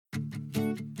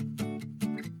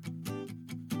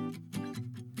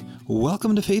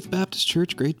Welcome to Faith Baptist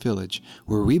Church Great Village,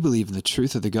 where we believe in the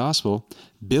truth of the gospel,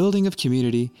 building of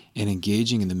community, and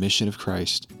engaging in the mission of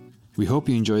Christ. We hope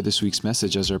you enjoy this week's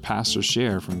message as our pastors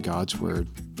share from God's Word.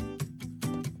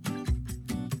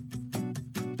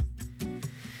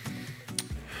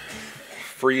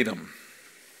 Freedom.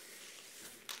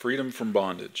 Freedom from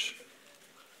bondage.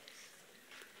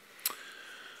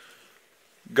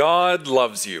 God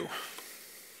loves you.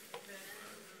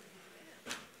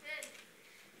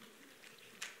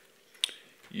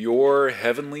 Your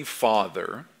heavenly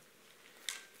Father,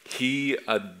 He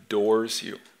adores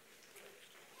you.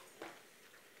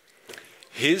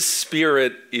 His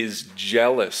Spirit is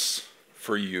jealous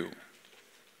for you.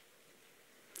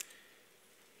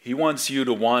 He wants you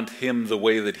to want Him the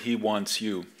way that He wants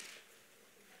you.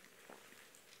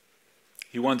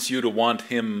 He wants you to want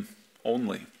Him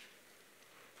only.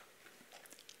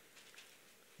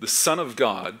 The Son of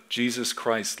God, Jesus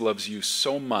Christ, loves you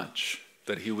so much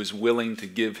that He was willing to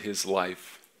give His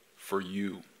life for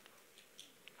you.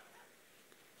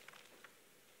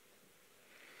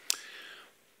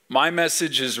 My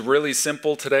message is really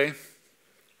simple today.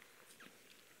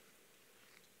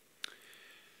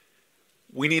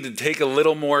 We need to take a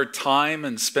little more time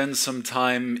and spend some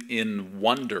time in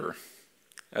wonder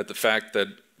at the fact that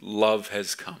love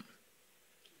has come.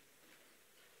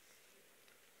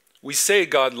 We say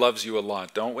God loves you a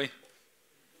lot, don't we?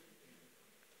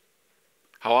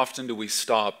 How often do we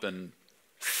stop and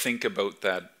think about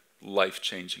that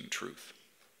life-changing truth?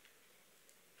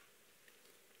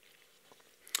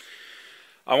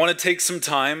 I want to take some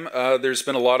time. There's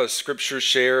been a lot of scripture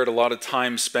shared, a lot of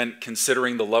time spent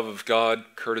considering the love of God.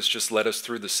 Curtis just led us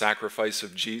through the sacrifice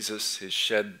of Jesus, His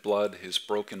shed blood, His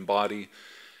broken body.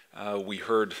 We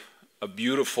heard a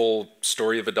beautiful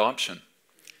story of adoption,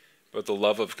 about the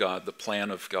love of God, the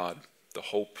plan of God, the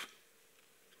hope,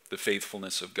 the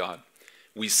faithfulness of God.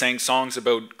 We sang songs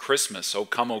about Christmas. O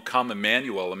come,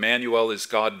 Emmanuel. Emmanuel is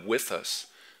God with us.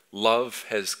 Love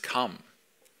has come.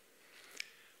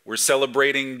 We're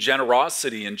celebrating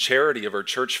generosity and charity of our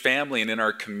church family and in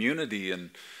our community,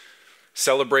 and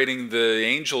celebrating the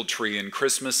angel tree and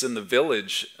Christmas in the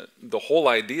village. The whole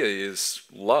idea is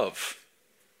love.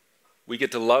 We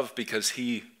get to love because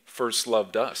He first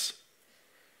loved us.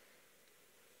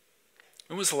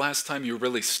 When was the last time you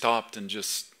really stopped and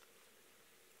just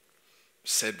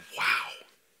said, wow,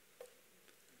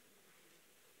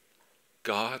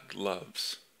 God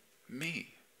loves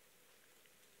me?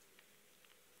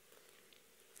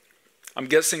 I'm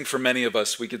guessing for many of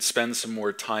us, we could spend some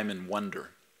more time in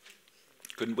wonder.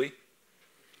 Couldn't we?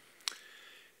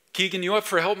 Keegan, you up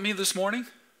for helping me this morning?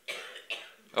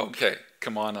 Okay,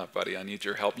 come on up, buddy. I need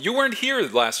your help. You weren't here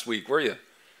last week, were you?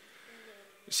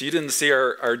 So you didn't see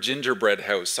our gingerbread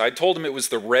house. I told him it was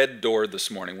the red door this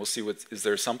morning. We'll see is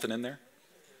there something in there?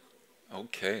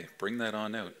 Okay, bring that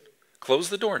on out. Close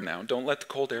the door now. Don't let the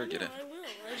cold air get in. I will.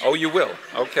 Oh, you will?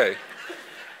 Okay.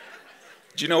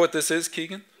 Do you know what this is,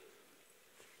 Keegan?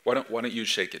 Why don't you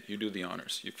shake it? You do the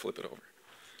honors. You flip it over.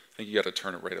 I think you got to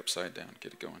turn it right upside down.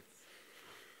 Get it going.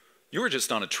 You were just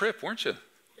on a trip, weren't you?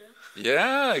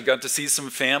 Yeah, I got to see some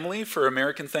family for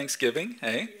American Thanksgiving,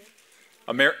 hey?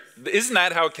 Isn't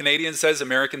that how Canadian says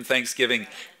American Thanksgiving?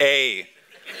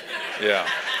 Yeah.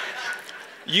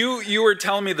 You were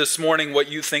telling me this morning what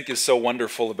you think is so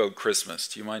wonderful about Christmas.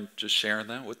 Do you mind just sharing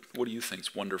that? What do you think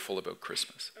is wonderful about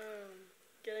Christmas?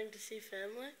 Getting to see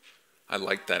family. I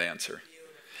like that answer.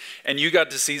 And you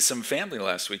got to see some family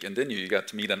last weekend, didn't you? You got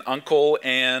to meet an uncle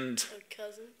and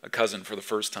a cousin for the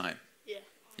first time.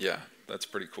 Yeah, that's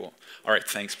pretty cool. All right,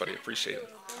 thanks, buddy. Appreciate it.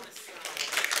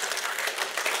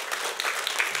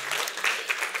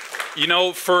 You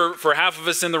know, for half of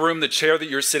us in the room, the chair that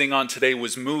you're sitting on today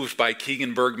was moved by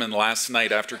Keegan Bergman last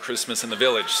night after Christmas in the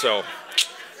village. So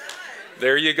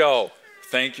there you go.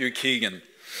 Thank you, Keegan.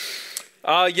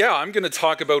 I'm going to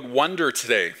talk about wonder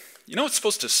today. You know it's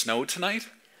supposed to snow tonight?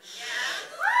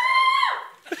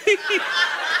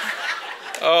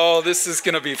 Oh, this is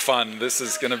going to be fun.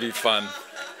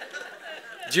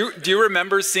 Do you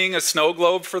remember seeing a snow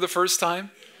globe for the first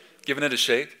time? Giving it a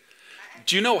shake?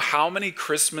 Do you know how many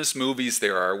Christmas movies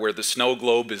there are where the snow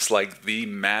globe is like the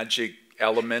magic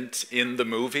element in the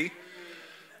movie?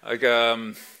 Like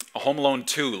Home Alone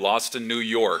 2, Lost in New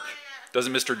York.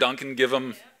 Doesn't Mr. Duncan give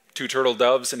him 2 turtle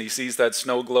doves and he sees that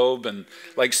snow globe? And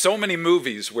like so many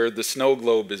movies where the snow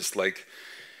globe is like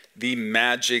the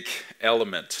magic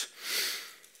element.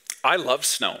 I love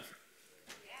snow.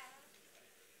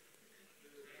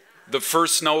 The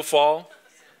first snowfall,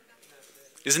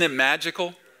 isn't it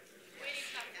magical?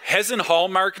 Hasn't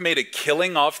Hallmark made a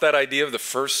killing off that idea of the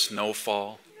first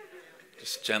snowfall?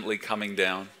 Just gently coming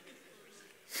down.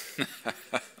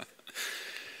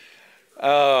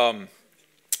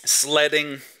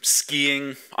 Sledding,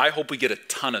 skiing. I hope we get a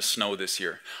ton of snow this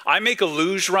year. I make a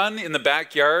luge run in the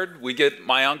backyard. We get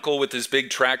my uncle with his big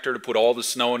tractor to put all the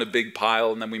snow in a big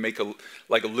pile, and then we make a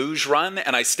luge run,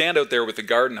 and I stand out there with the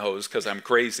garden hose because I'm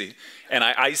crazy, and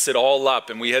I ice it all up,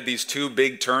 and we had these 2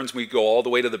 big turns. We go all the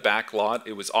way to the back lot.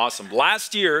 It was awesome.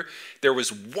 Last year, there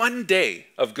was 1 day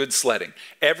of good sledding.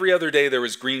 Every other day, there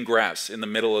was green grass in the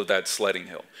middle of that sledding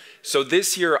hill. So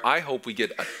this year, I hope we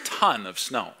get a ton of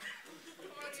snow.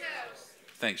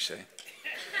 Thanks, Shay.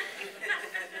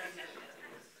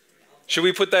 Should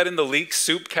we put that in the leek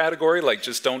soup category? Like,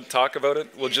 just don't talk about it?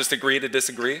 We'll just agree to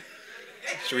disagree?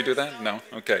 Should we do that? No?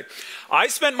 Okay. I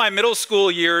spent my middle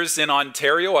school years in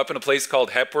Ontario, up in a place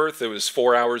called Hepworth. It was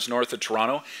 4 hours north of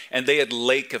Toronto, and they had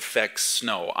lake effect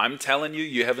snow. I'm telling you,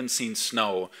 you haven't seen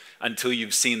snow until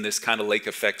you've seen this kind of lake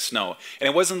effect snow. And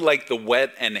it wasn't like the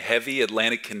wet and heavy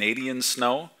Atlantic Canadian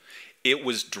snow. It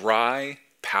was dry,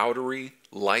 powdery,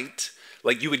 light.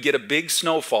 Like you would get a big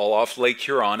snowfall off Lake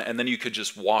Huron, and then you could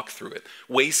just walk through it,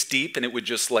 waist deep, and it would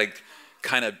just like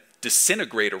kind of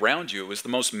disintegrate around you. It was the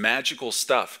most magical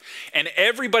stuff. And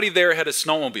everybody there had a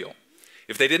snowmobile.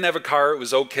 If they didn't have a car, it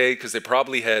was okay because they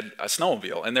probably had a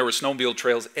snowmobile, and there were snowmobile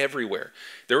trails everywhere.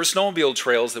 There were snowmobile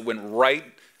trails that went right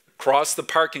across the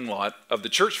parking lot of the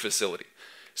church facility.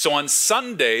 So on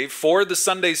Sunday, for the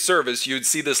Sunday service, you'd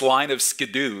see this line of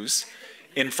skidoos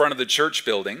in front of the church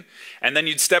building, and then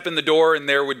you'd step in the door and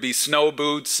there would be snow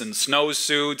boots and snow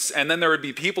suits, and then there would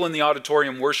be people in the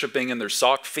auditorium worshiping in their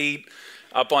sock feet,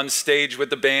 up on stage with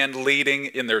the band leading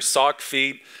in their sock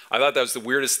feet. I thought that was the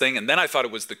weirdest thing, and then I thought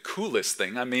it was the coolest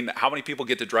thing. I mean, how many people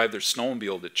get to drive their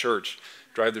snowmobile to church,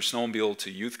 drive their snowmobile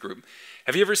to youth group?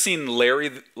 Have you ever seen Larry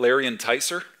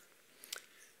Enticer?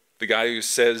 The guy who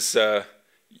says,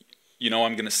 you know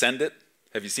I'm going to send it?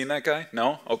 Have you seen that guy?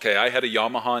 No? Okay, I had a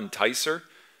Yamaha Enticer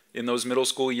in those middle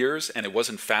school years, and it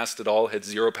wasn't fast at all. It had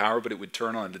 0 power, but it would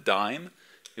turn on a dime.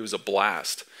 It was a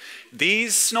blast.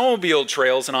 These snowmobile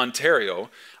trails in Ontario,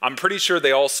 I'm pretty sure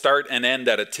they all start and end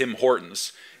at a Tim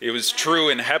Hortons. It was true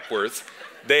in Hepworth.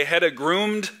 They had a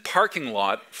groomed parking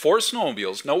lot for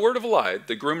snowmobiles. No word of a lie.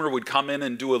 The groomer would come in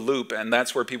and do a loop, and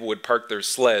that's where people would park their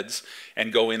sleds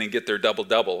and go in and get their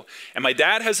double-double. And my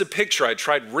dad has a picture. I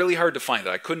tried really hard to find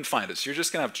it. I couldn't find it, so you're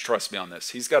just going to have to trust me on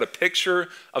this. He's got a picture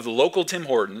of the local Tim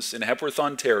Hortons in Hepworth,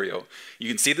 Ontario. You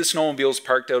can see the snowmobiles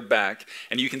parked out back,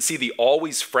 and you can see the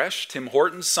Always Fresh Tim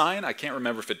Hortons sign. I can't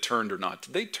remember if it turned or not.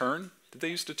 Did they turn? Did they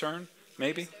used to turn?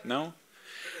 Maybe? No?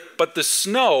 But the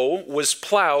snow was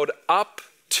plowed up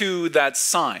to that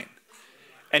sign,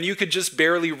 and you could just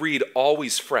barely read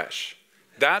Always Fresh.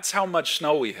 That's how much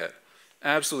snow we had.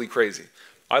 Absolutely crazy.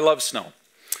 I love snow.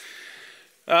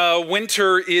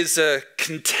 Winter is a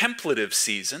contemplative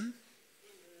season.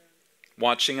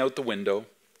 Watching out the window,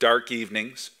 dark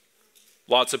evenings,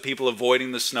 lots of people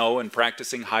avoiding the snow and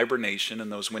practicing hibernation in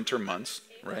those winter months,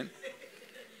 right?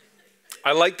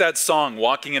 I like that song,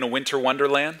 Walking in a Winter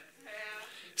Wonderland.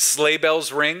 Sleigh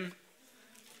bells ring.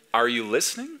 Are you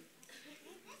listening?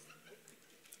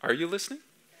 Are you listening?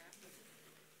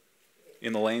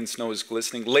 In the lane, snow is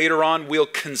glistening. Later on, we'll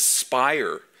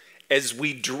conspire as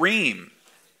we dream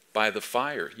by the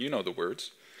fire. You know the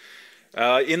words.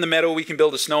 In the meadow, we can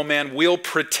build a snowman. We'll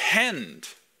pretend.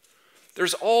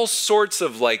 There's all sorts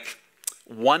of like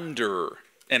wonder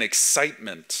and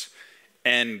excitement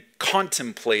and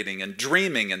contemplating and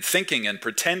dreaming and thinking and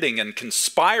pretending and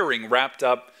conspiring wrapped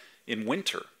up in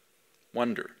winter.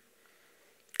 Wonder.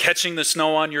 Catching the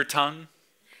snow on your tongue.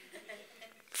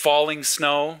 Falling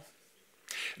snow.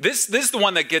 This is the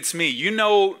one that gets me. You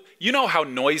know how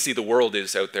noisy the world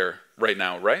is out there right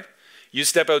now, right? You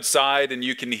step outside and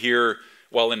you can hear,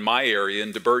 well, in my area,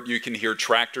 in Debert, you can hear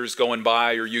tractors going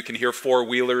by, or you can hear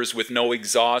four-wheelers with no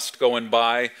exhaust going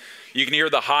by. You can hear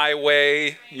the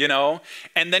highway, you know.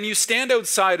 And then you stand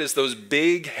outside as those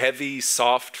big, heavy,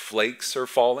 soft flakes are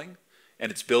falling,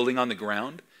 and it's building on the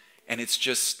ground, and it's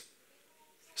just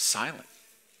silent.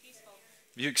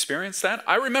 Have you experienced that?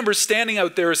 I remember standing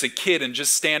out there as a kid and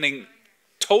just standing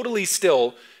totally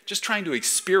still, just trying to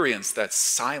experience that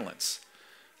silence,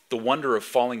 the wonder of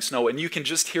falling snow. And you can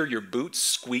just hear your boots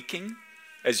squeaking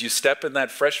as you step in that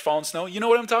fresh fallen snow. You know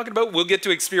what I'm talking about? We'll get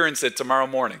to experience it tomorrow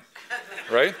morning,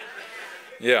 right?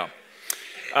 Yeah.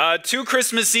 2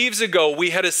 Christmas Eves ago,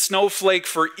 we had a snowflake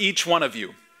for each one of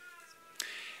you.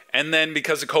 And then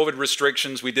because of COVID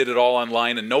restrictions, we did it all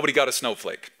online and nobody got a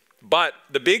snowflake. But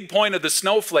the big point of the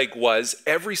snowflake was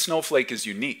every snowflake is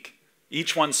unique.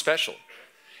 Each one's special.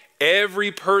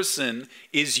 Every person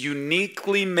is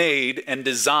uniquely made and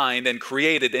designed and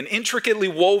created and intricately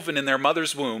woven in their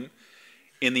mother's womb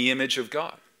in the image of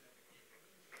God.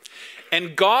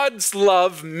 And God's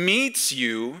love meets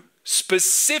you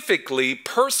specifically,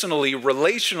 personally,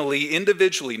 relationally,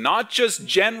 individually, not just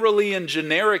generally and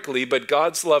generically, but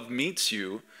God's love meets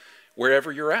you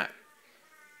wherever you're at.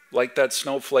 Like that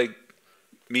snowflake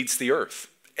meets the earth.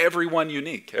 Everyone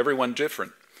unique, everyone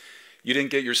different. You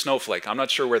didn't get your snowflake. I'm not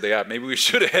sure where they are. Maybe we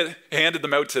should have handed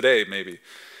them out today, maybe.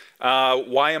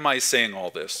 Why am I saying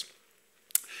all this?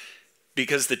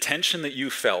 Because the tension that you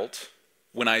felt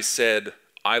when I said,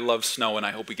 I love snow and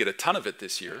I hope we get a ton of it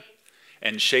this year,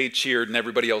 and Shay cheered and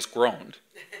everybody else groaned,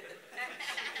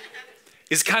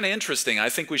 is kind of interesting. I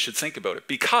think we should think about it.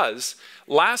 Because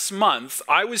last month,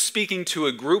 I was speaking to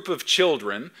a group of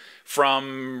children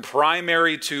from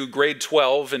primary to grade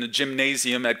 12 in a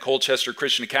gymnasium at Colchester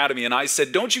Christian Academy, and I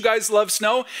said, don't you guys love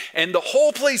snow? And the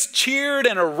whole place cheered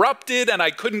and erupted, and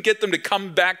I couldn't get them to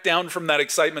come back down from that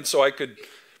excitement so I could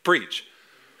preach.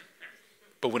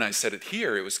 But when I said it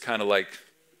here, it was kind of like,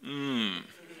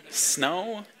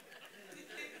 snow?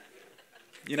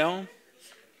 You know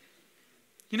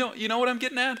what I'm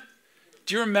getting at?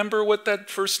 Do you remember what that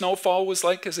first snowfall was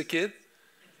like as a kid?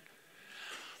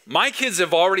 My kids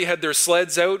have already had their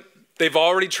sleds out. They've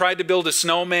already tried to build a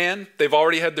snowman. They've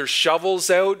already had their shovels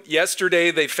out.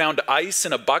 Yesterday, they found ice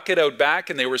in a bucket out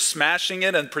back, and they were smashing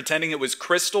it and pretending it was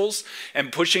crystals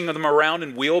and pushing them around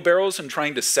in wheelbarrows and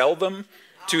trying to sell them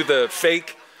to the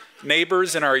fake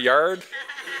neighbors in our yard.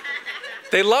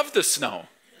 They love the snow.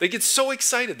 They get so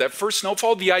excited. That first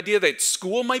snowfall, the idea that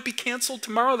school might be canceled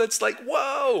tomorrow, that's like,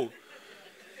 whoa.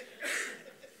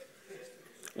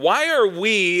 Why are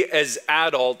we as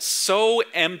adults so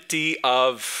empty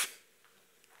of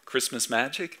Christmas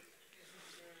magic,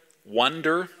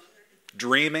 wonder,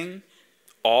 dreaming,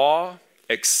 awe,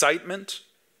 excitement?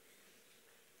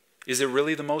 Is it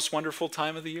really the most wonderful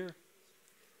time of the year?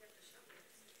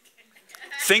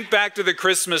 Think back to the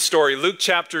Christmas story, Luke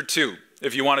chapter 2,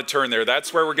 if you want to turn there.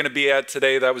 That's where we're going to be at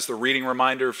today. That was the reading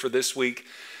reminder for this week.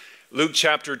 Luke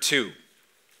chapter 2.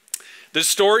 The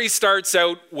story starts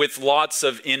out with lots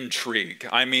of intrigue.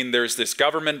 I mean, there's this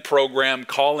government program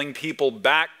calling people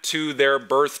back to their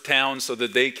birth town so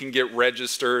that they can get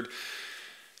registered.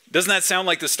 Doesn't that sound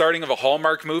like the starting of a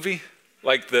Hallmark movie?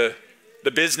 Like the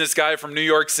business guy from New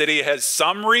York City has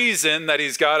some reason that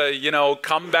he's got to,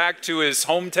 come back to his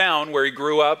hometown where he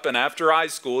grew up, and after high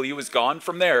school, he was gone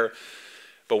from there.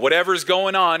 But whatever's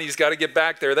going on, he's got to get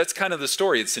back there. That's kind of the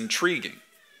story. It's intriguing.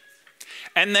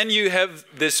 And then you have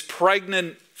this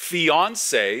pregnant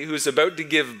fiance who's about to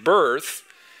give birth.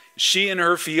 She and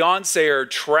her fiance are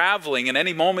traveling, and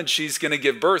any moment she's going to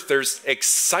give birth. There's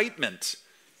excitement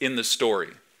in the story.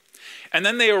 And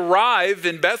then they arrive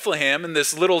in Bethlehem, in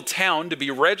this little town, to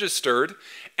be registered,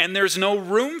 and there's no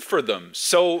room for them.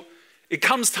 So it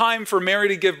comes time for Mary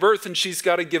to give birth, and she's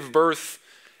got to give birth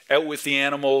out with the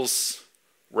animals,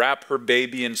 wrap her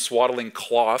baby in swaddling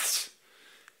cloths,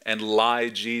 and lie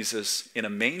Jesus in a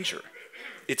manger.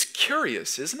 It's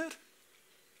curious, isn't it?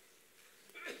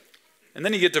 And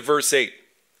then you get to verse 8.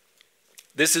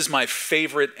 This is my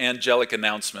favorite angelic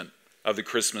announcement of the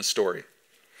Christmas story.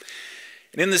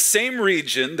 And in the same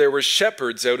region, there were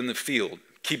shepherds out in the field,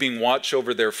 keeping watch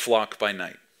over their flock by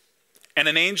night. And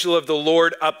an angel of the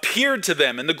Lord appeared to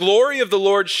them, and the glory of the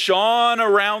Lord shone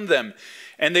around them,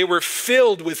 and they were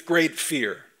filled with great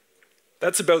fear.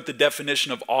 That's about the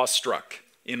definition of awestruck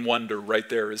in wonder right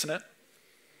there, isn't it?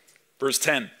 Verse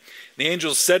 10, the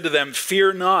angel said to them,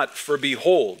 fear not, for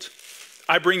behold,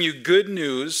 I bring you good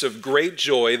news of great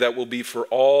joy that will be for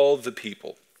all the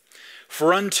people.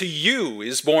 For unto you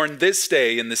is born this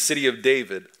day in the city of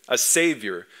David a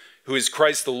Savior, who is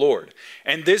Christ the Lord.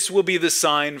 And this will be the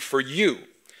sign for you.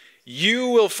 You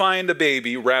will find a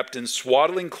baby wrapped in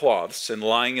swaddling cloths and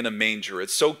lying in a manger.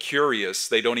 It's so curious,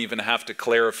 they don't even have to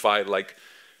clarify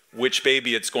which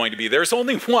baby it's going to be. There's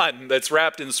only one that's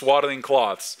wrapped in swaddling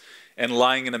cloths and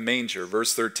lying in a manger.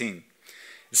 Verse 13.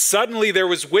 Suddenly there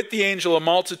was with the angel a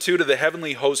multitude of the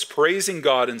heavenly host praising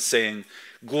God and saying,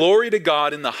 glory to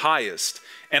God in the highest,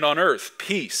 and on earth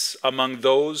peace among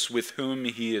those with whom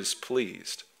he is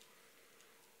pleased.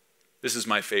 This is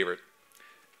my favorite.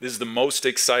 This is the most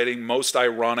exciting, most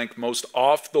ironic, most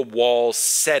off-the-wall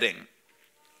setting.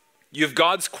 You have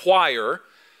God's choir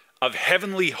of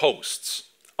heavenly hosts,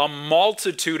 a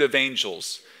multitude of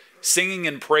angels singing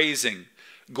and praising,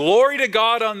 glory to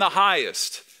God on the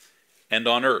highest, and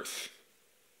on earth,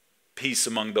 peace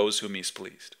among those whom he's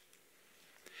pleased.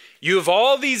 You have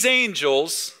all these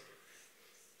angels,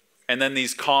 and then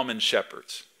these common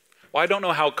shepherds. Well, I don't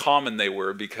know how common they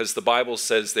were, because the Bible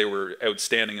says they were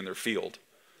outstanding in their field.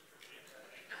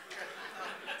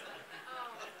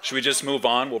 Should we just move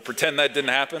on? We'll pretend that didn't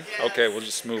happen? Okay, we'll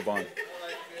just move on.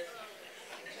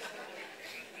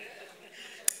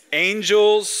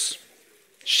 Angels,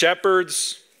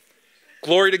 shepherds,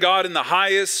 glory to God in the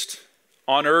highest,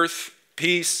 on earth,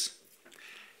 peace.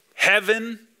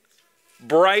 Heaven,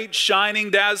 bright, shining,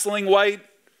 dazzling white.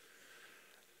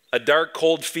 A dark,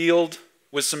 cold field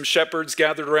with some shepherds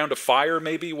gathered around a fire,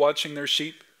 maybe watching their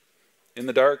sheep in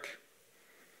the dark.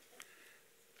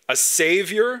 A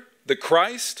Savior, the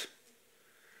Christ,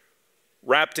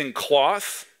 wrapped in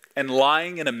cloth and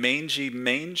lying in a mangy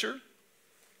manger.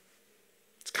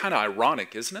 It's kind of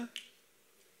ironic, isn't it?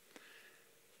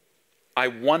 I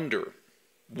wonder,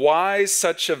 why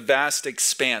such a vast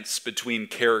expanse between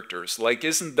characters? Like,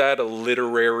 isn't that a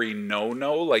literary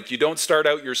no-no? Like, you don't start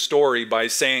out your story by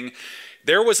saying,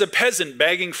 there was a peasant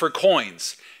begging for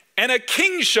coins, and a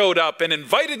king showed up and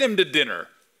invited him to dinner.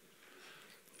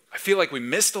 I feel like we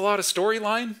missed a lot of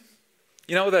storyline.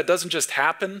 You know, that doesn't just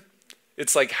happen.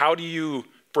 It's like, how do you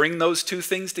bring those two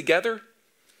things together?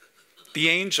 The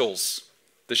angels,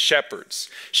 the shepherds.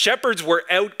 Shepherds were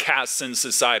outcasts in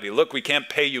society. Look, we can't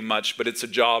pay you much, but it's a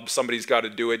job. Somebody's got to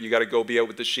do it. You got to go be out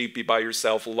with the sheep, be by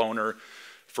yourself, a loner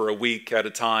for a week at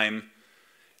a time.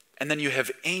 And then you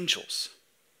have angels.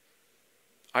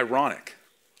 Ironic.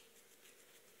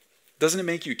 Doesn't it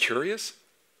make you curious?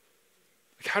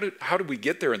 Like, how did we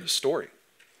get there in the story?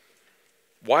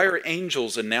 Why are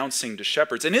angels announcing to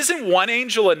shepherds? And isn't one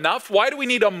angel enough? Why do we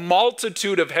need a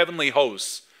multitude of heavenly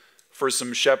hosts for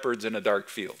some shepherds in a dark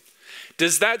field?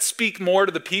 Does that speak more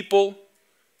to the people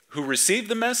who receive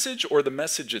the message or the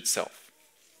message itself?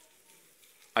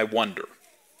 I wonder.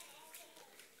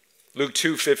 Luke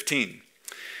 2:15.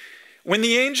 When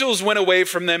the angels went away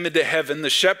from them into heaven,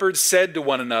 the shepherds said to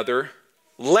one another,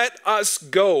 "Let us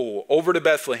go over to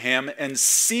Bethlehem and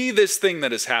see this thing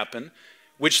that has happened,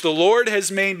 which the Lord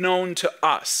has made known to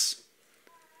us."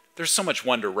 There's so much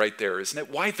wonder right there, isn't it?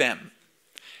 Why them?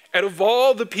 Out of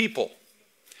all the people,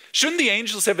 shouldn't the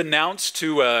angels have announced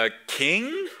to a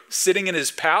king sitting in his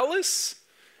palace?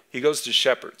 He goes to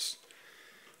shepherds.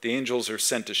 The angels are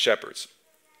sent to shepherds.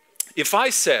 If I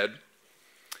said,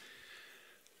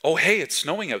 "Oh, hey, it's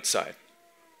snowing outside,"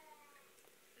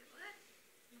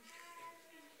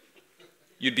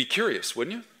 you'd be curious,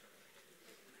 wouldn't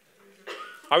you?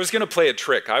 I was going to play a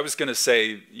trick. I was going to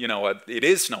say, you know, it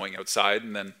is snowing outside,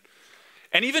 and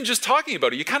even just talking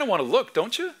about it, you kind of want to look,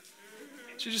 don't you?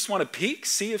 You just want to peek,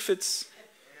 see if it's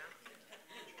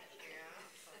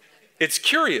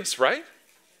curious, right?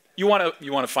 You want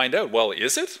to find out, well,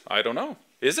 is it? I don't know.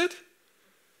 Is it?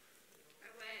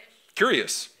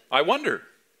 Curious. I wonder.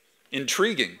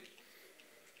 Intriguing.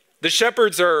 The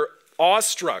shepherds are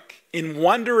awestruck in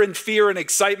wonder and fear and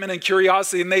excitement and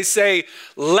curiosity, and they say,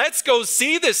 "Let's go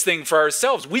see this thing for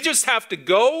ourselves. We just have to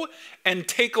go and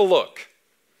take a look."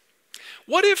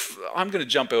 What if, I'm going to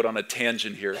jump out on a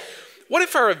tangent here, what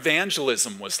if our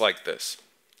evangelism was like this?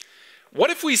 What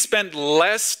if we spent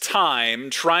less time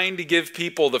trying to give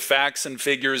people the facts and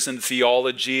figures and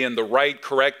theology and the right,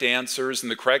 correct answers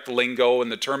and the correct lingo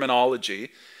and the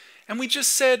terminology, and we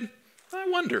just said, "I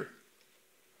wonder"?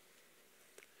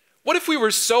 What if we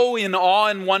were so in awe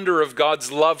and wonder of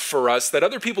God's love for us that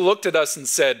other people looked at us and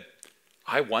said,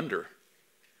 "I wonder,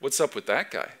 what's up with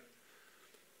that guy?"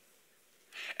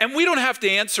 And we don't have to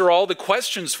answer all the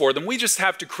questions for them. We just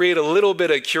have to create a little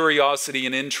bit of curiosity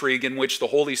and intrigue in which the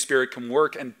Holy Spirit can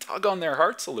work and tug on their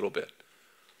hearts a little bit.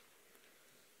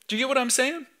 Do you get what I'm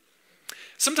saying?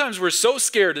 Sometimes we're so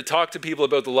scared to talk to people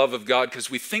about the love of God because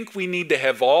we think we need to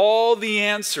have all the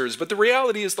answers. But the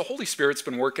reality is the Holy Spirit's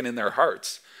been working in their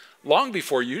hearts long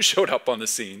before you showed up on the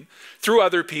scene, through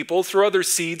other people, through other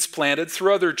seeds planted,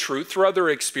 through other truth, through other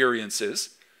experiences.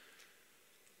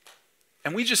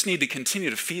 And we just need to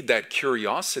continue to feed that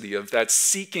curiosity of that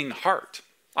seeking heart.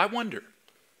 I wonder.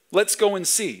 Let's go and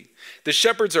see. The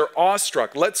shepherds are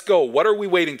awestruck. Let's go. What are we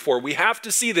waiting for? We have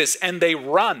to see this. And they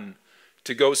run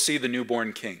to go see the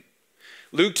newborn king.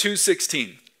 Luke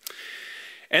 2:16.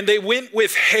 And they went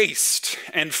with haste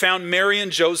and found Mary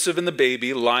and Joseph and the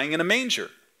baby lying in a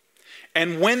manger.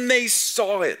 And when they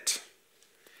saw it,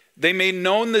 they made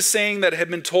known the saying that had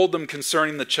been told them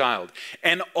concerning the child.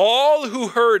 And all who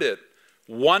heard it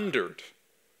wondered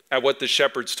at what the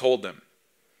shepherds told them.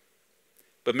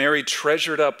 But Mary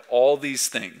treasured up all these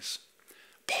things,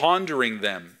 pondering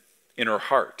them in her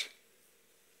heart.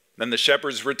 Then the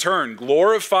shepherds returned,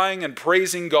 glorifying and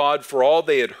praising God for all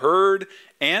they had heard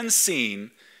and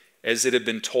seen as it had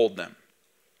been told them.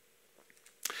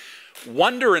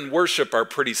 Wonder and worship are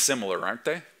pretty similar, aren't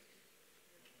they?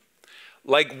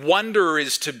 Like, wonder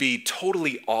is to be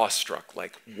totally awestruck,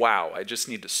 like, wow, I just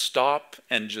need to stop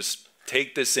and just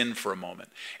Take this in for a moment.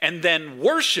 And then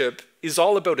worship is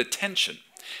all about attention.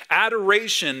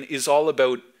 Adoration is all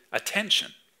about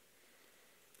attention.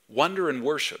 Wonder and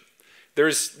worship.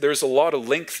 There's a lot of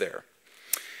link there.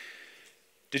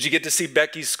 Did you get to see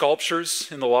Becky's sculptures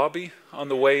in the lobby on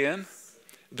the way in?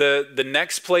 The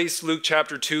next place Luke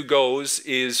chapter 2 goes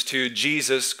is to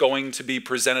Jesus going to be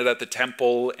presented at the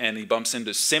temple, and he bumps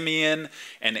into Simeon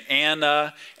and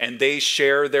Anna, and they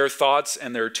share their thoughts,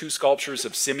 and there are 2 sculptures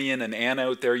of Simeon and Anna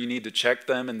out there. You need to check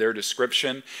them and their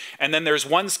description. And then there's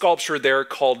one sculpture there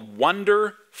called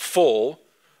Wonderful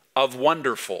of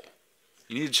Wonderful.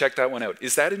 You need to check that one out.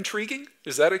 Is that intriguing?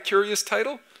 Is that a curious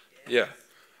title? Yeah.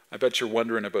 I bet you're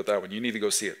wondering about that one. You need to go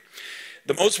see it.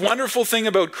 The most wonderful thing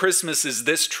about Christmas is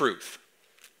this truth.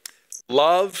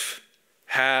 Love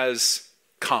has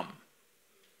come.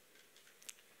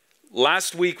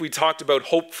 Last week we talked about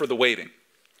hope for the waiting.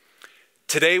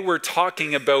 Today we're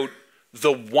talking about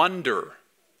the wonder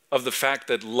of the fact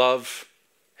that love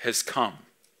has come.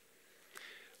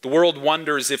 The world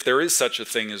wonders if there is such a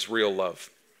thing as real love.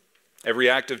 Every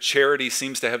act of charity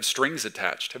seems to have strings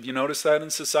attached. Have you noticed that in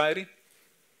society?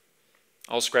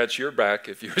 I'll scratch your back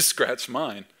if you scratch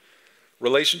mine.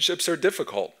 Relationships are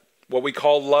difficult. What we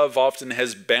call love often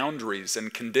has boundaries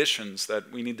and conditions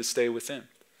that we need to stay within.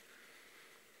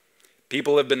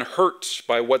 People have been hurt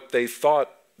by what they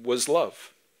thought was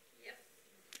love. Yep.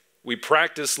 We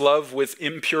practice love with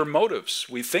impure motives.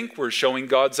 We think we're showing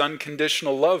God's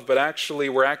unconditional love, but actually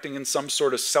we're acting in some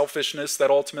sort of selfishness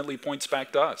that ultimately points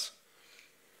back to us.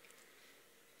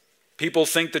 People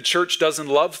think the church doesn't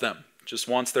love them, just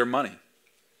wants their money.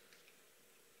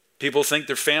 People think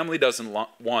their family doesn't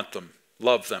want them,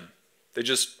 love them. They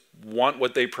just want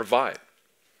what they provide.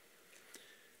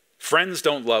 Friends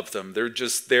don't love them. They're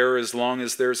just there as long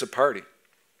as there's a party.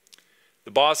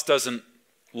 The boss doesn't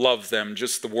love them,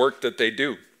 just the work that they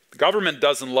do. The government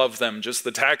doesn't love them, just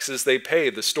the taxes they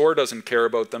pay. The store doesn't care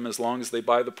about them as long as they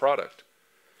buy the product.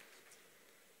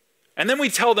 And then we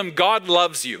tell them God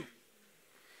loves you.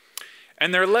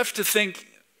 And they're left to think,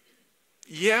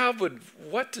 yeah, but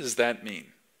what does that mean?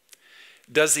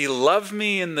 Does he love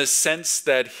me in the sense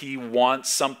that he wants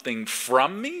something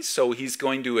from me? So he's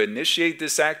going to initiate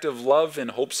this act of love in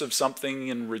hopes of something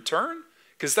in return?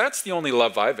 Because that's the only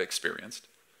love I've experienced.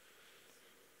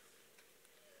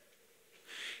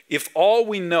 If all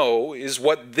we know is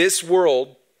what this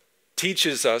world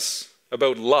teaches us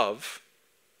about love,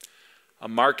 a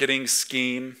marketing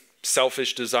scheme,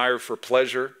 selfish desire for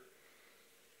pleasure,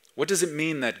 what does it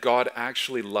mean that God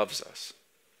actually loves us?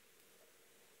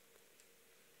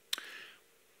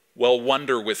 Well,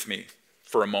 wonder with me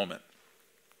for a moment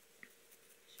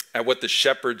at what the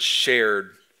shepherds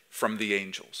shared from the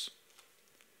angels.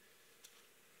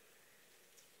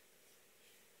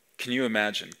 Can you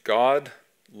imagine? God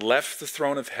left the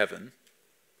throne of heaven,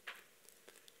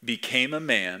 became a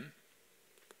man,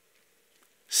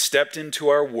 stepped into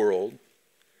our world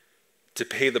to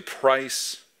pay the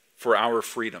price for our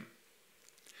freedom.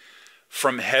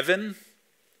 From heaven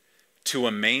to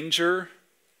a manger,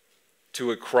 to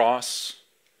a cross,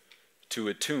 to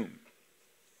a tomb.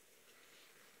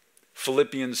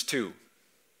 Philippians 2.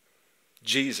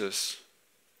 Jesus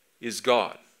is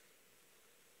God.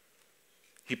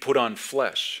 He put on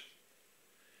flesh.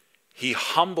 He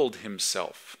humbled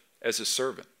himself as a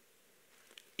servant,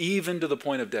 even to the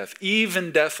point of death,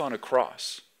 even death on a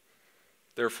cross.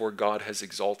 Therefore, God has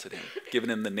exalted him, given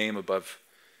him the name above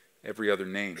every other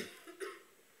name.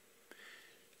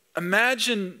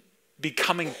 Imagine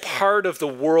becoming part of the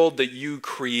world that you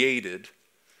created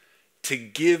to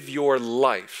give your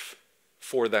life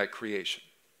for that creation.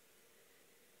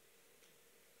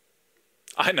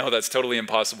 I know that's totally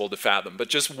impossible to fathom, but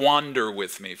just wander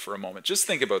with me for a moment. Just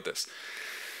think about this.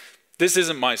 This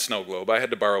isn't my snow globe. I had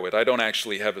to borrow it. I don't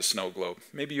actually have a snow globe.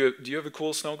 Maybe do you have a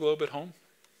cool snow globe at home?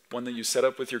 One that you set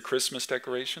up with your Christmas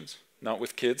decorations? Not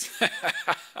with kids?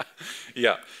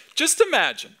 Yeah. Just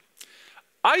imagine.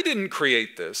 I didn't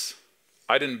create this.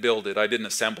 I didn't build it. I didn't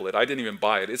assemble it. I didn't even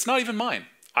buy it. It's not even mine.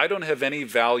 I don't have any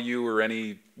value or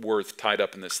any worth tied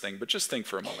up in this thing, but just think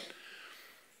for a moment.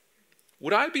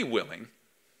 Would I be willing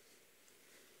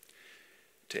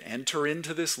to enter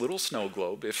into this little snow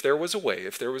globe, if there was a way,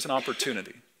 if there was an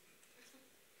opportunity,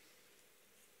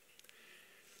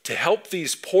 to help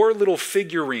these poor little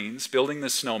figurines building the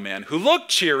snowman, who look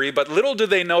cheery, but little do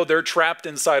they know they're trapped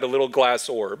inside a little glass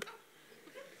orb,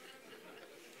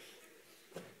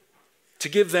 to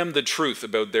give them the truth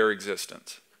about their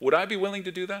existence? Would I be willing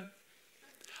to do that?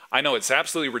 I know it's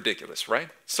absolutely ridiculous, right?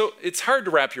 So it's hard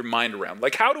to wrap your mind around.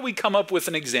 Like, how do we come up with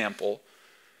an example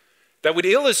that would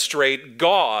illustrate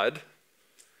God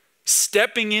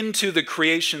stepping into the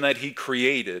creation that he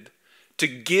created to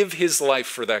give his life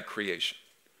for that creation.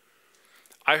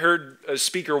 I heard a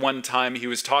speaker one time, he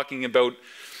was talking about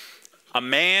a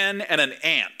man and an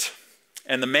ant.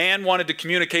 And the man wanted to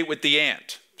communicate with the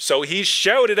ant. So he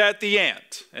shouted at the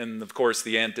ant. And of course,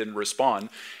 the ant didn't respond.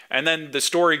 And then the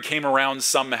story came around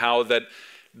somehow that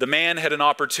the man had an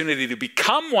opportunity to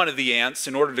become one of the ants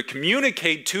in order to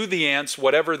communicate to the ants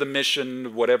whatever the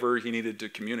mission, whatever he needed to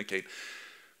communicate.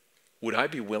 Would I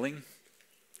be willing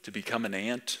to become an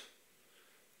ant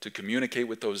to communicate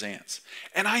with those ants?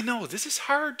 And I know this is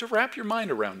hard to wrap your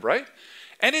mind around, right?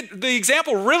 And the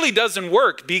example really doesn't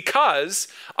work because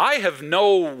I have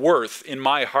no worth in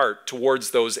my heart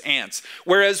towards those ants.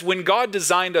 Whereas when God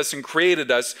designed us and created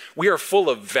us, we are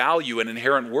full of value and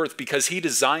inherent worth because he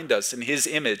designed us in his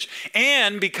image.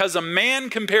 And because a man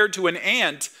compared to an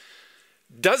ant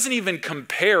doesn't even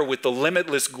compare with the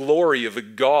limitless glory of a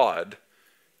God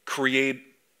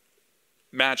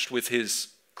matched with his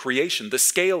creation. The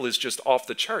scale is just off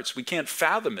the charts. We can't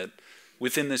fathom it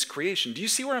within this creation. Do you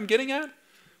see where I'm getting at?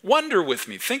 Wonder with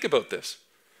me. Think about this.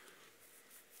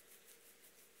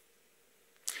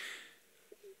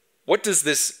 What does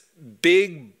this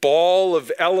big ball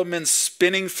of elements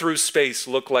spinning through space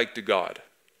look like to God?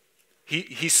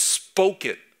 He spoke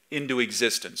it into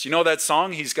existence. You know that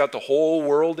song, He's got the whole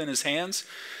world in his hands?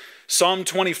 Psalm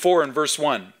 24 and verse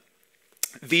 1.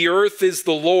 The earth is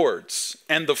the Lord's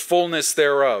and the fullness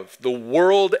thereof, the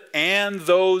world and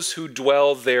those who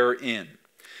dwell therein.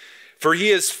 For he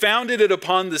has founded it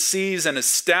upon the seas and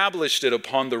established it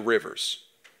upon the rivers.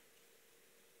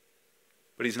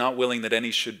 But he's not willing that any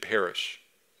should perish,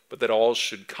 but that all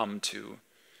should come to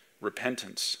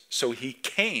repentance. So he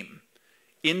came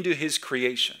into his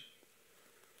creation.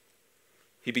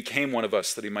 He became one of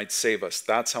us that he might save us.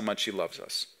 That's how much he loves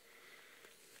us.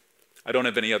 I don't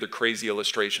have any other crazy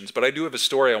illustrations, but I do have a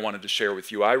story I wanted to share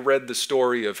with you. I read the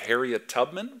story of Harriet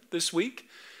Tubman this week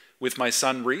with my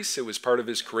son Reese. It was part of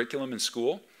his curriculum in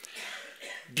school.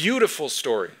 Beautiful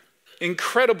story.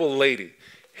 Incredible lady.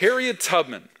 Harriet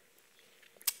Tubman.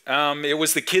 It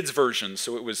was the kids' version,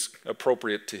 so it was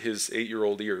appropriate to his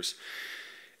 8-year-old ears.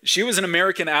 She was an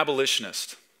American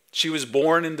abolitionist. She was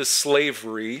born into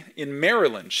slavery in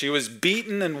Maryland. She was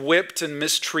beaten and whipped and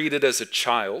mistreated as a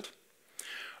child.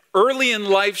 Early in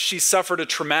life, she suffered a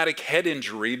traumatic head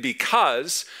injury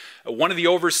because one of the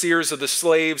overseers of the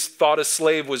slaves thought a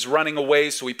slave was running away,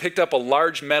 so he picked up a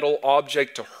large metal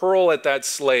object to hurl at that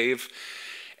slave,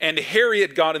 and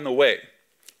Harriet got in the way.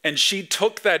 And she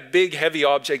took that big, heavy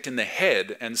object in the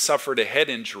head and suffered a head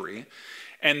injury,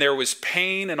 and there was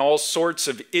pain and all sorts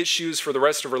of issues for the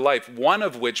rest of her life, one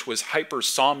of which was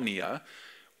hypersomnia.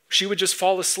 She would just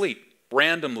fall asleep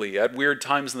randomly at weird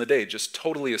times in the day, just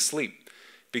totally asleep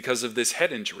because of this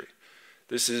head injury.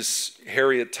 This is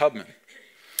Harriet Tubman.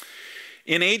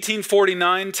 In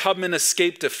 1849, Tubman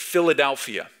escaped to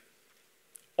Philadelphia,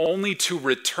 only to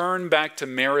return back to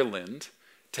Maryland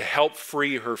to help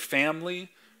free her family,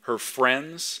 her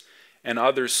friends, and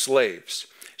other slaves.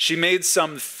 She made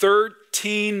some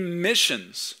 13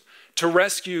 missions to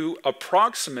rescue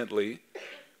approximately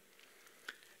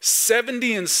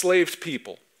 70 enslaved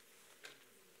people,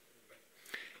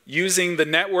 using the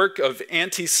network of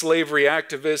anti-slavery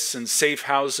activists and safe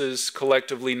houses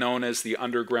collectively known as the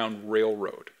Underground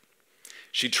Railroad.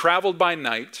 She traveled by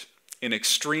night in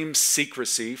extreme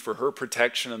secrecy for her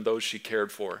protection and those she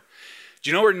cared for. Do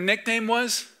you know what her nickname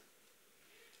was?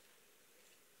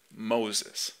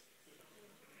 Moses.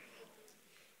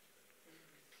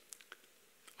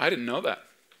 I didn't know that.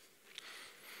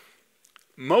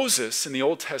 Moses in the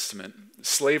Old Testament,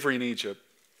 slavery in Egypt,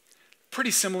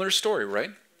 pretty similar story, right?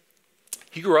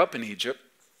 He grew up in Egypt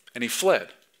and he fled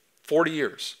 40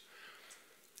 years.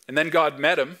 And then God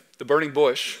met him, the burning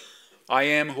bush. I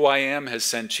am who I am has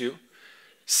sent you.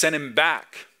 Sent him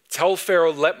back. Tell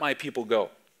Pharaoh, let my people go.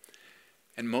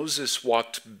 And Moses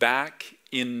walked back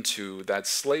into that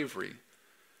slavery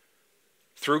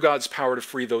through God's power to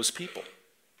free those people.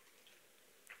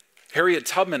 Harriet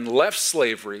Tubman left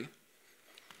slavery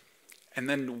and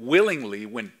then willingly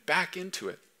went back into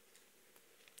it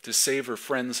to save her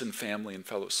friends and family and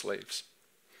fellow slaves.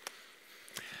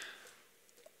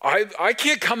 I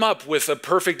can't come up with a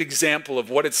perfect example of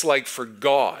what it's like for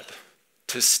God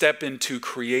to step into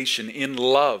creation in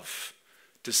love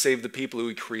to save the people who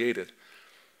he created.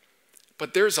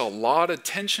 But there's a lot of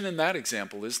tension in that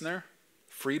example, isn't there?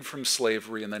 Freed from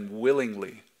slavery and then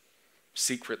willingly,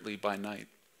 secretly by night,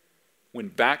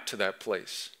 went back to that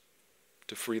place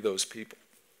to free those people.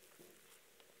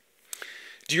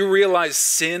 Do you realize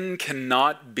sin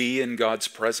cannot be in God's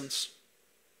presence?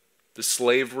 the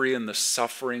slavery and the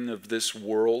suffering of this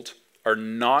world are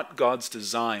not God's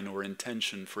design or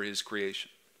intention for his creation.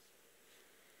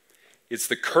 It's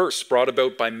the curse brought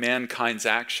about by mankind's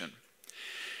action.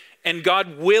 And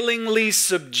God willingly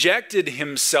subjected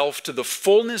himself to the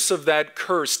fullness of that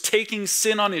curse, taking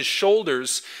sin on his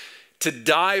shoulders to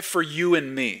die for you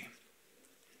and me.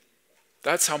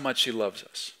 That's how much he loves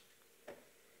us.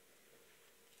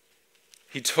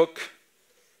 He took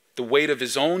the weight of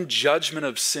his own judgment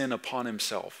of sin upon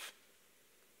himself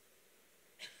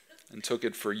and took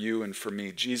it for you and for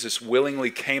me. Jesus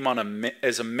willingly came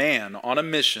as a man on a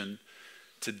mission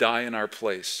to die in our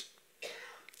place.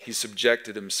 He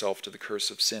subjected himself to the curse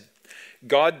of sin.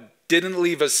 God didn't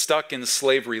leave us stuck in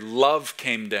slavery. Love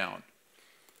came down.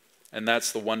 And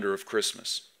that's the wonder of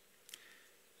Christmas.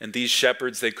 And these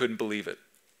shepherds, they couldn't believe it.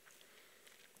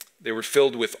 They were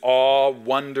filled with awe,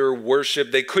 wonder,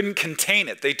 worship. They couldn't contain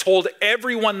it. They told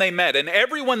everyone they met, and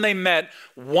everyone they met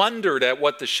wondered at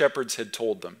what the shepherds had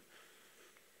told them.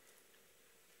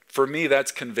 For me,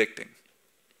 that's convicting.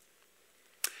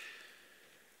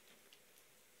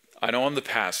 I know I'm the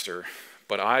pastor,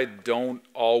 but I don't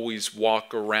always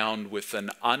walk around with an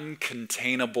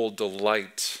uncontainable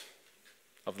delight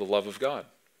of the love of God.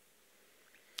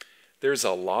 There's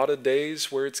a lot of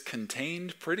days where it's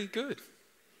contained pretty good.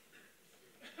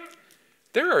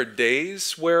 There are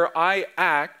days where I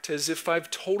act as if I've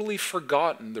totally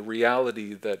forgotten the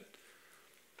reality that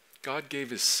God gave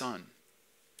his son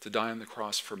to die on the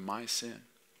cross for my sin.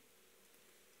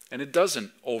 And it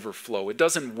doesn't overflow. It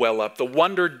doesn't well up. The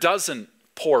wonder doesn't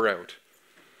pour out.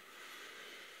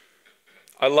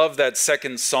 I love that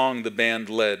second song the band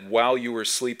led, While You Were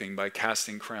Sleeping by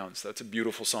Casting Crowns. That's a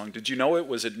beautiful song. Did you know it?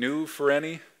 Was it new for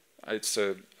any? It's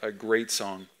a great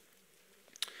song.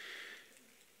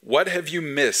 What have you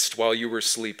missed while you were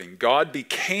sleeping? God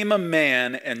became a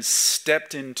man and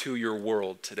stepped into your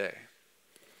world today.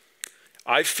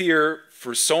 I fear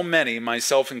for so many,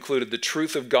 myself included, the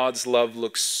truth of God's love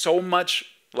looks so much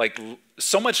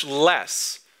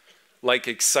less like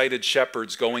excited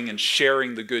shepherds going and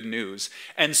sharing the good news,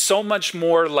 and so much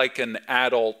more like an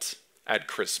adult at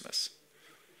Christmas.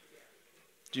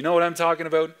 Do you know what I'm talking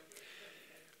about?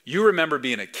 You remember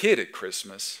being a kid at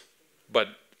Christmas, but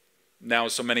now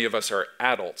so many of us are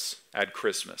adults at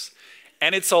Christmas.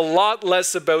 And it's a lot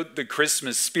less about the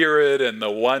Christmas spirit and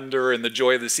the wonder and the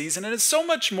joy of the season. And it's so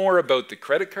much more about the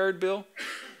credit card bill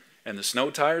and the snow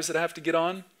tires that have to get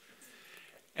on.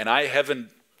 And I haven't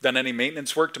done any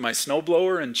maintenance work to my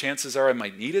snowblower, and chances are I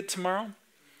might need it tomorrow.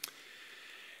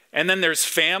 And then there's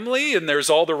family, and there's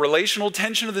all the relational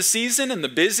tension of the season and the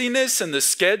busyness and the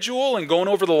schedule and going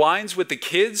over the lines with the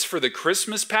kids for the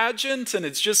Christmas pageant. And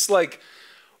it's just like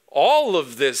all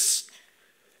of this.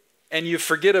 And you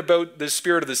forget about the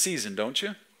spirit of the season, don't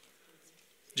you?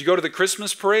 Did you go to the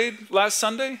Christmas parade last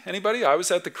Sunday? Anybody? I was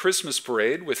at the Christmas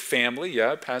parade with family.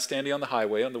 Yeah, passed Andy on the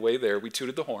highway on the way there. We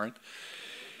tooted the horn.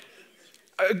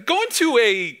 Going to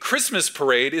a Christmas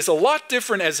parade is a lot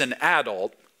different as an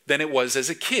adult than it was as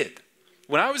a kid.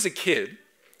 When I was a kid,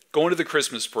 going to the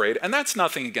Christmas parade, and that's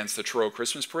nothing against the Truro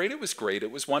Christmas parade. It was great. It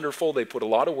was wonderful. They put a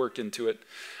lot of work into it.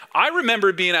 I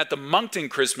remember being at the Moncton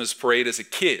Christmas parade as a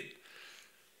kid.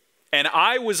 And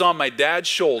I was on my dad's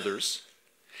shoulders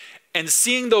and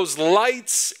seeing those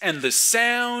lights and the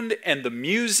sound and the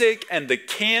music and the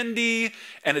candy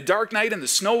and a dark night and the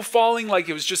snow falling, like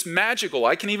it was just magical.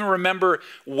 I can even remember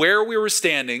where we were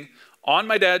standing on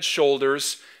my dad's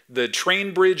shoulders. The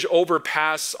train bridge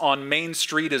overpass on Main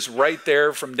Street is right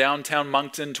there from downtown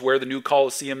Moncton to where the new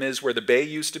Coliseum is, where the Bay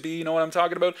used to be. You know what I'm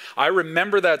talking about? I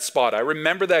remember that spot. I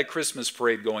remember that Christmas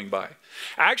parade going by.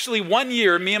 Actually, one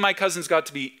year, me and my cousins got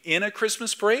to be in a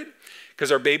Christmas parade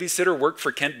because our babysitter worked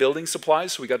for Kent Building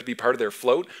Supplies, so we got to be part of their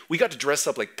float. We got to dress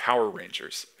up like Power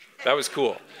Rangers. That was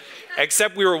cool.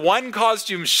 Except we were one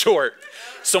costume short,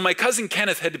 so my cousin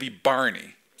Kenneth had to be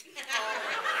Barney,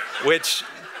 which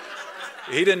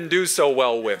he didn't do so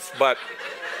well with, but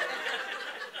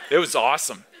it was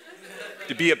awesome.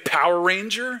 To be a Power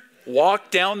Ranger,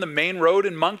 walk down the main road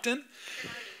in Moncton.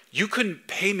 You couldn't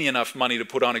pay me enough money to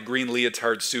put on a green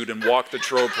leotard suit and walk the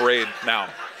Truro Parade now.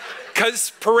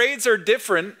 Because parades are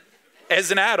different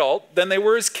as an adult than they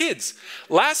were as kids.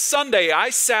 Last Sunday, I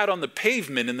sat on the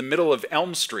pavement in the middle of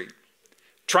Elm Street,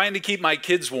 trying to keep my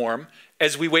kids warm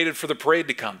as we waited for the parade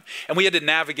to come. And we had to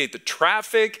navigate the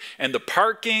traffic and the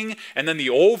parking and then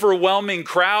the overwhelming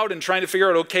crowd and trying to figure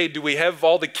out, okay, do we have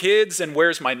all the kids and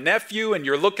where's my nephew? And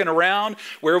you're looking around,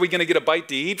 where are we gonna get a bite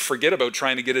to eat? Forget about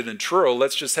trying to get it in Truro.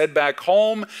 Let's just head back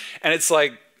home. And it's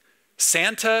like,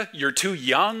 Santa, you're too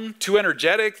young, too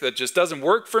energetic, that just doesn't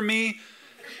work for me.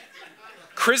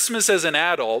 Christmas as an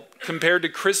adult compared to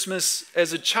Christmas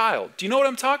as a child. Do you know what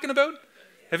I'm talking about?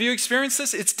 Have you experienced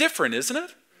this? It's different, isn't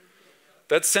it?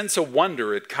 That sense of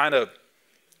wonder, it kind of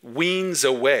weans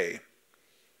away.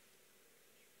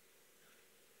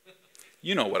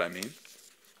 You know what I mean.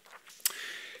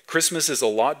 Christmas is a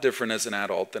lot different as an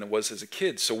adult than it was as a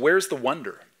kid. So where's the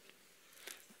wonder?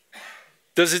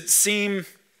 Does it seem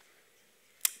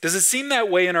that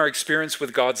way in our experience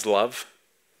with God's love?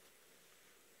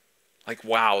 Like,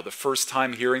 wow, the first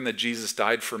time hearing that Jesus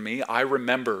died for me, I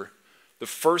remember the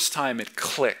first time it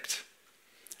clicked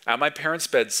at my parents'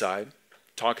 bedside,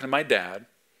 talking to my dad.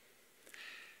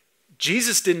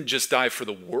 Jesus didn't just die for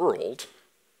the world,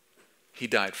 he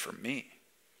died for me.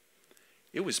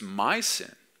 It was my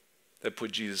sin that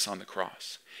put Jesus on the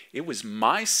cross. It was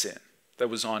my sin that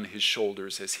was on his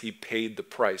shoulders as he paid the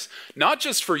price. Not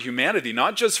just for humanity,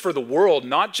 not just for the world,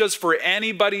 not just for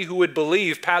anybody who would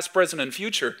believe, past, present, and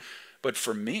future, but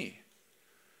for me.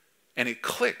 And it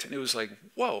clicked, and it was like,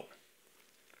 whoa,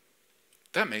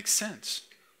 that makes sense.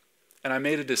 And I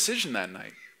made a decision that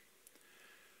night.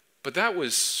 But that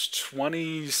was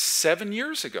 27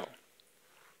 years ago.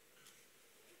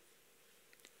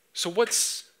 So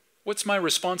what's my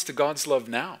response to God's love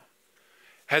now?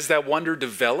 Has that wonder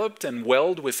developed and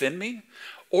welled within me?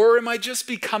 Or am I just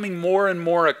becoming more and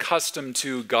more accustomed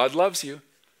to God loves you?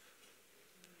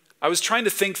 I was trying to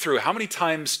think through, how many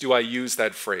times do I use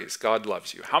that phrase, God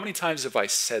loves you? How many times have I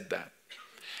said that?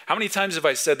 How many times have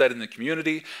I said that in the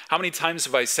community? How many times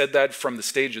have I said that from the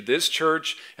stage of this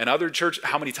church and other churches?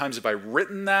 How many times have I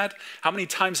written that? How many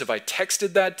times have I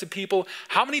texted that to people?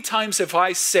 How many times have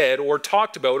I said or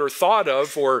talked about or thought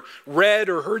of or read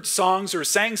or heard songs or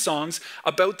sang songs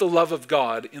about the love of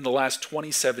God in the last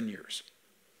 27 years?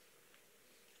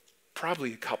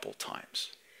 Probably a couple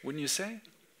times, wouldn't you say?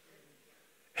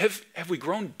 Have we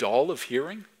grown dull of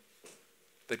hearing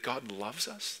that God loves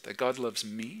us, that God loves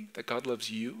me, that God loves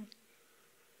you?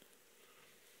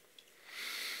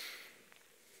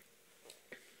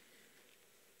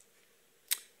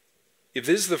 If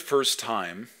this is the first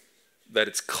time that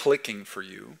it's clicking for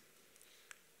you,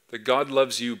 that God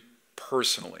loves you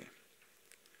personally,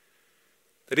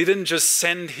 that he didn't just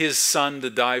send his son to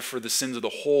die for the sins of the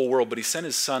whole world, but he sent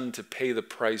his son to pay the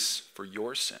price for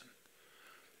your sin.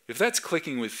 If that's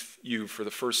clicking with you for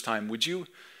the first time, would you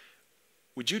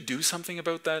do something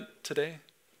about that today?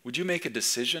 Would you make a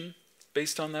decision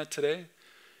based on that today?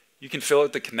 You can fill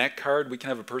out the Connect card. We can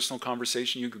have a personal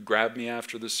conversation. You could grab me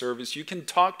after the service. You can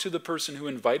talk to the person who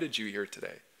invited you here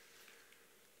today.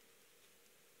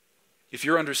 If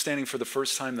you're understanding for the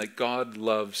first time that God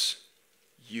loves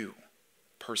you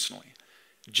personally,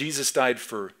 Jesus died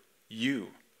for you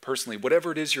personally.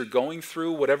 Whatever it is you're going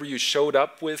through, whatever you showed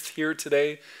up with here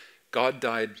today, God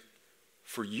died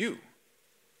for you.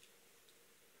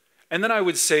 And then I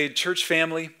would say, church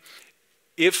family,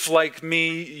 if like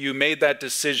me, you made that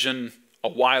decision a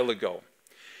while ago,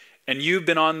 and you've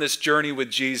been on this journey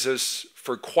with Jesus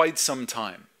for quite some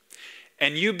time,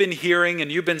 and you've been hearing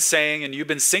and you've been saying and you've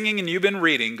been singing and you've been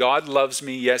reading, God loves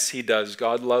me, yes he does.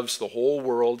 God loves the whole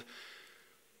world,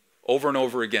 over and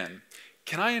over again.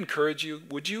 Can I encourage you,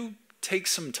 would you take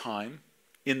some time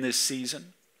in this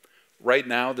season, right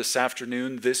now, this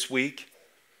afternoon, this week,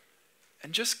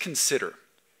 and just consider.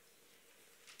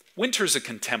 Winter's a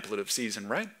contemplative season,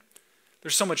 right?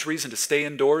 There's so much reason to stay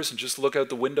indoors and just look out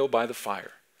the window by the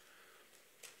fire.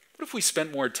 What if we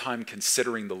spent more time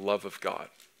considering the love of God?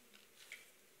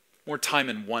 More time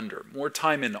in wonder, more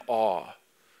time in awe,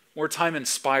 more time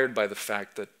inspired by the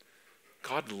fact that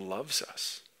God loves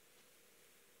us.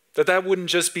 That wouldn't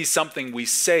just be something we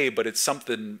say, but it's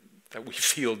something that we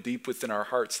feel deep within our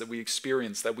hearts, that we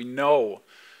experience, that we know,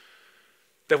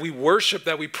 that we worship,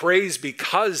 that we praise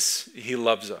because he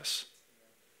loves us.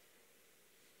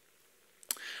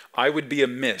 I would be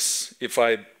amiss if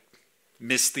I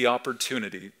missed the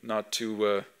opportunity not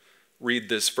to read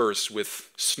this verse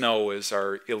with snow as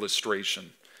our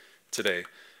illustration today.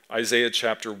 Isaiah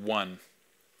chapter 1.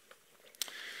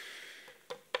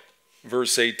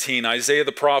 Verse 18, Isaiah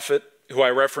the prophet, who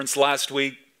I referenced last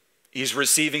week, he's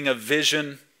receiving a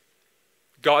vision.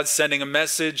 God's sending a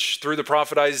message through the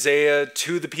prophet Isaiah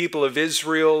to the people of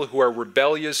Israel who are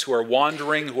rebellious, who are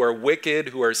wandering, who are wicked,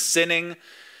 who are sinning.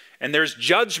 And there's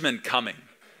judgment coming.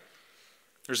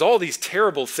 There's all these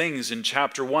terrible things in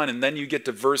chapter 1. And then you get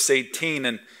to verse 18.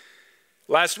 And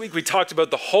last week we talked about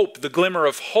the hope, the glimmer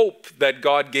of hope that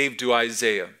God gave to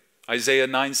Isaiah. Isaiah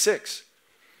 9:6.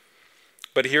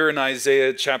 But here in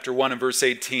Isaiah chapter 1 and verse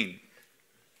 18,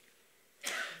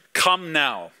 come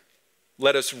now,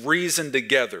 let us reason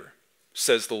together,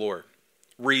 says the Lord.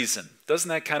 reason. Doesn't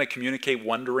that kind of communicate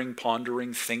wondering,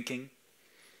 pondering, thinking,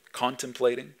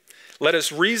 contemplating? Let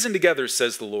us reason together,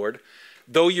 says the Lord.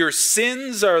 Though your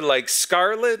sins are like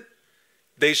scarlet,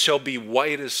 they shall be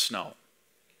white as snow.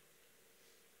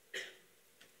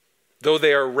 Though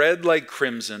they are red like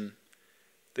crimson,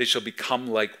 they shall become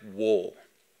like wool.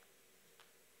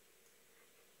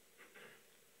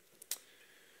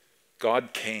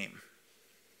 God came.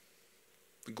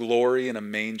 The glory in a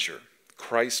manger.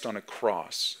 Christ on a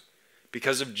cross.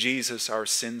 Because of Jesus, our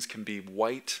sins can be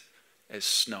white as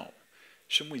snow.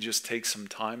 Shouldn't we just take some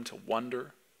time to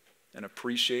wonder and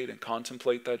appreciate and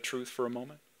contemplate that truth for a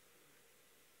moment?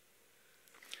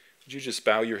 Would you just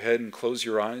bow your head and close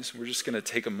your eyes? We're just going to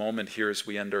take a moment here as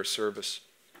we end our service.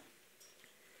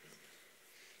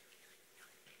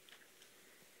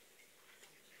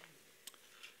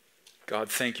 God,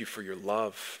 thank you for your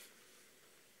love.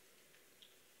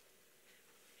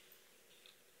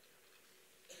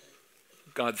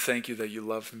 God, thank you that you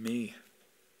love me.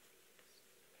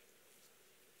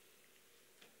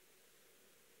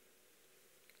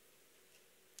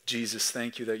 Jesus,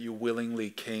 thank you that you willingly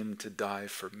came to die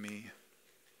for me.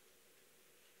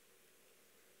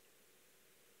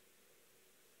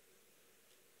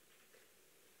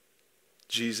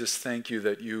 Jesus, thank you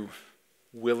that you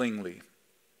willingly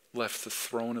left the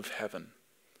throne of heaven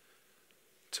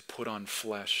to put on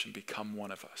flesh and become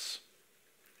one of us.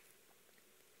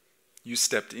 You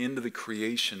stepped into the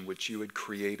creation which you had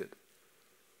created.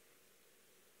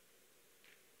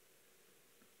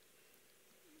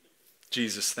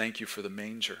 Jesus, thank you for the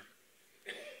manger.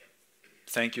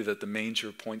 Thank you that the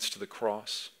manger points to the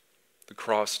cross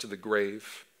to the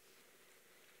grave.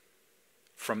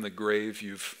 From the grave,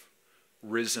 you've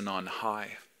risen on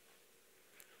high.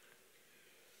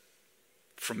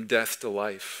 From death to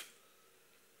life.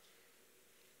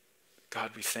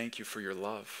 God, we thank you for your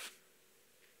love.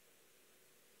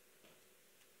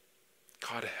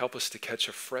 God, help us to catch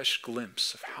a fresh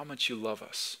glimpse of how much you love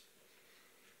us.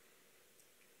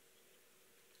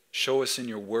 Show us in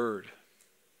your word.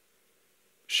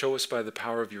 Show us by the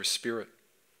power of your Spirit.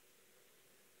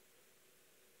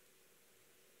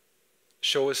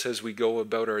 Show us as we go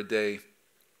about our day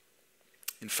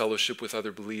in fellowship with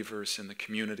other believers in the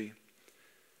community.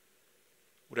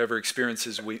 Whatever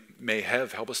experiences we may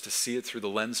have, help us to see it through the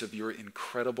lens of your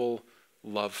incredible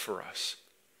love for us.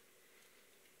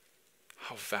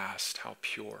 How vast, how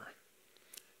pure,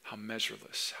 how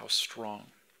measureless, how strong.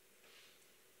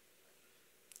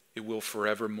 It will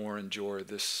forevermore endure.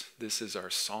 This is our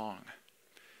song.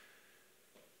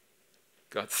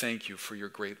 God, thank you for your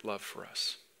great love for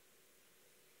us.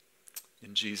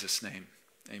 In Jesus' name,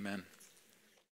 amen.